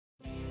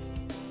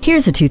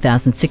Here's a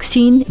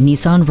 2016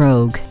 Nissan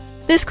Rogue.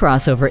 This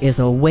crossover is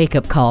a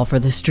wake-up call for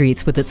the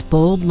streets with its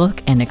bold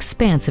look and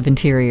expansive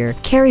interior.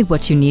 Carry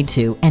what you need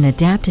to and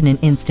adapt in an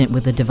instant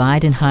with the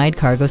divide and hide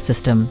cargo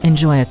system.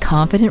 Enjoy a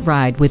confident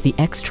ride with the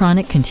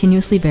Xtronic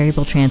continuously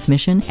variable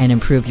transmission and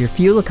improve your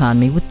fuel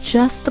economy with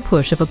just the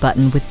push of a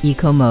button with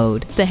Eco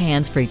Mode. The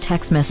hands-free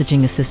text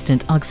messaging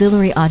assistant,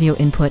 auxiliary audio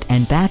input,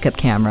 and backup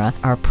camera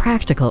are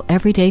practical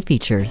everyday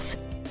features.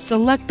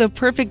 Select the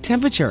perfect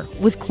temperature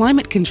with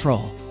climate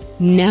control.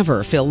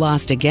 Never feel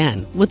lost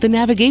again with the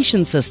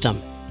navigation system.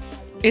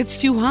 It's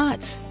too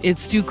hot,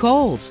 it's too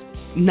cold.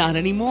 Not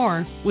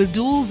anymore with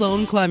dual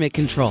zone climate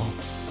control.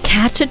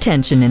 Catch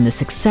attention in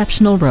this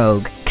exceptional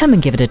Rogue. Come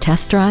and give it a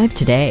test drive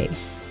today.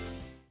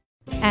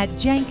 At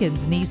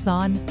Jenkins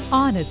Nissan,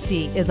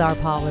 honesty is our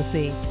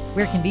policy.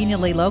 We're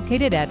conveniently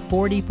located at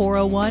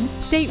 4401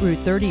 State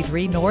Route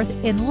 33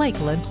 North in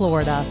Lakeland,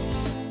 Florida.